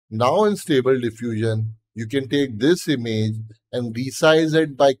Now in Stable Diffusion, you can take this image and resize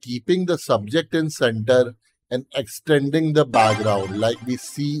it by keeping the subject in center and extending the background like we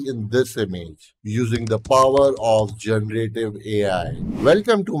see in this image using the power of generative AI.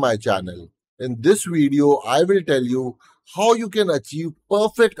 Welcome to my channel. In this video, I will tell you how you can achieve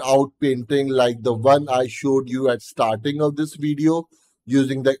perfect outpainting like the one I showed you at starting of this video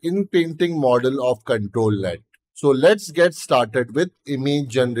using the in-painting model of ControlNet. So let's get started with image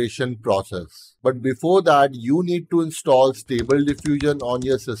generation process. But before that, you need to install Stable Diffusion on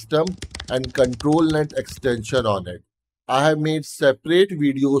your system and ControlNet extension on it. I have made separate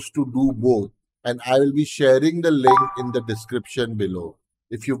videos to do both and I will be sharing the link in the description below.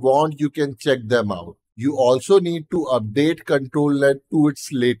 If you want, you can check them out. You also need to update ControlNet to its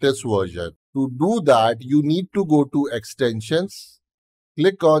latest version. To do that, you need to go to Extensions,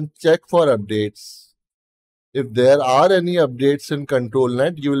 click on Check for Updates. If there are any updates in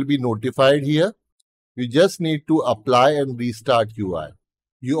ControlNet, you will be notified here. You just need to apply and restart UI.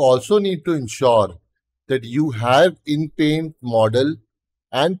 You also need to ensure that you have in-paint model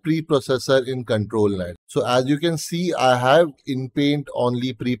and preprocessor in ControlNet. So as you can see, I have in-paint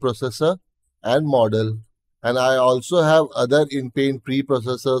only preprocessor and model, and I also have other in-paint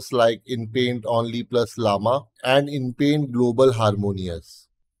preprocessors like in-paint only plus Llama and in-paint global harmonious.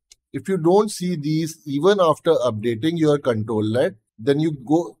 If you don't see these even after updating your ControlNet, then you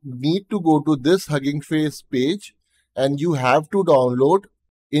need to go to this Hugging Face page and you have to download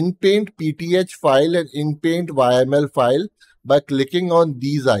in-paint PTH file and in-paint YML file by clicking on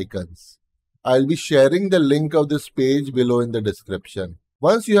these icons. I'll be sharing the link of this page below in the description.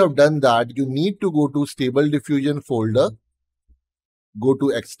 Once you have done that, you need to go to Stable Diffusion folder, go to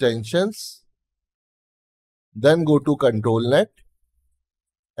Extensions, then go to ControlNet,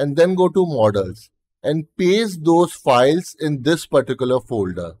 and then go to Models and paste those files in this particular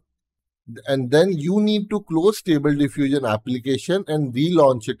folder. And then you need to close Stable Diffusion application and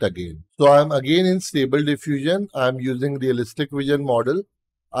relaunch it again. So I'm again in Stable Diffusion. I'm using Realistic Vision model.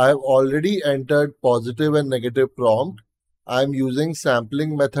 I have already entered positive and negative prompt. I'm using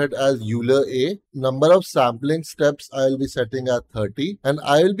sampling method as Euler A. Number of sampling steps I will be setting at 30 and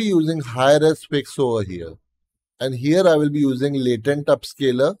I will be using high res fix over here. And here I will be using latent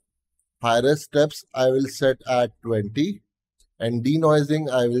upscaler. High res steps I will set at 20 and denoising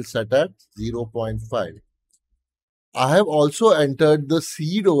I will set at 0.5. I have also entered the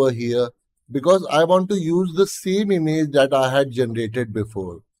seed over here because I want to use the same image that I had generated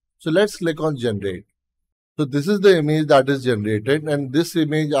before. So let's click on generate. So this is the image that is generated and this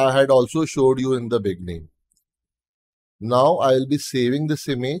image I had also showed you in the beginning. Now I will be saving this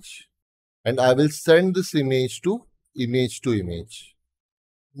image and I will send this image to image.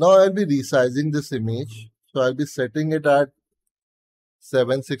 Now I'll be resizing this image. So I'll be setting it at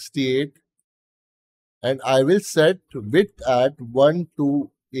 768 and I will set width at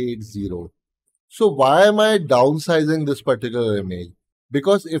 1280. So why am I downsizing this particular image?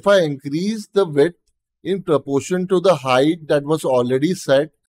 Because if I increase the width in proportion to the height that was already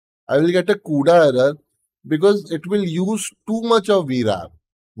set, I will get a CUDA error because it will use too much of VRAM.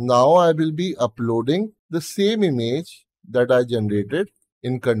 Now I will be uploading the same image that I generated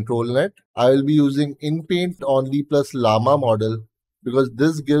in ControlNet. I will be using in-paint only plus Llama model because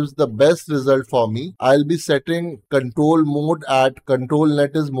this gives the best result for me. I'll be setting control mode at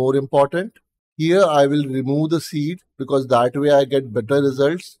ControlNet is more important. Here I will remove the seed because that way I get better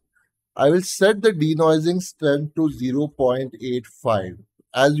results. I will set the denoising strength to 0.85.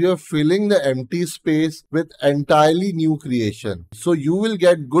 as you are filling the empty space with entirely new creation. So you will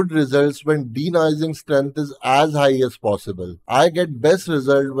get good results when denoising strength is as high as possible. I get best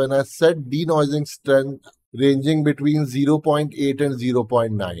result when I set denoising strength ranging between 0.8 and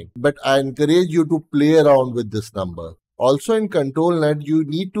 0.9. But I encourage you to play around with this number. Also in ControlNet, you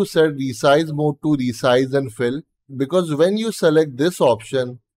need to set resize mode to resize and fill, because when you select this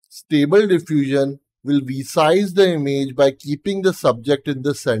option, Stable Diffusion will resize the image by keeping the subject in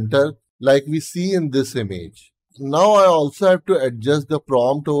the center like we see in this image. Now I also have to adjust the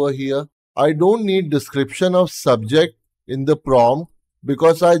prompt over here. I don't need description of subject in the prompt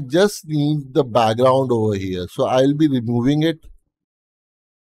because I just need the background over here. So I'll be removing it.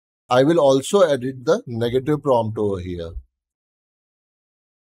 I will also edit the negative prompt over here.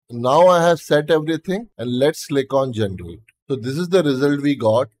 Now I have set everything and let's click on generate. So this is the result we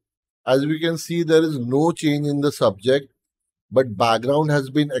got. As we can see, there is no change in the subject, but background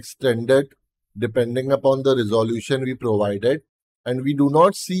has been extended depending upon the resolution we provided. And we do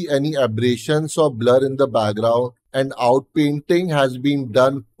not see any aberrations or blur in the background, and outpainting has been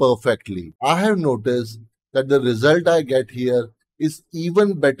done perfectly. I have noticed that the result I get here is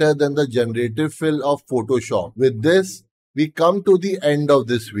even better than the generative fill of Photoshop. With this, we come to the end of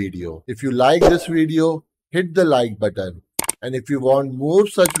this video. If you like this video, hit the like button. And if you want more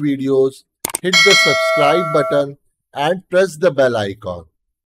such videos, hit the subscribe button and press the bell icon.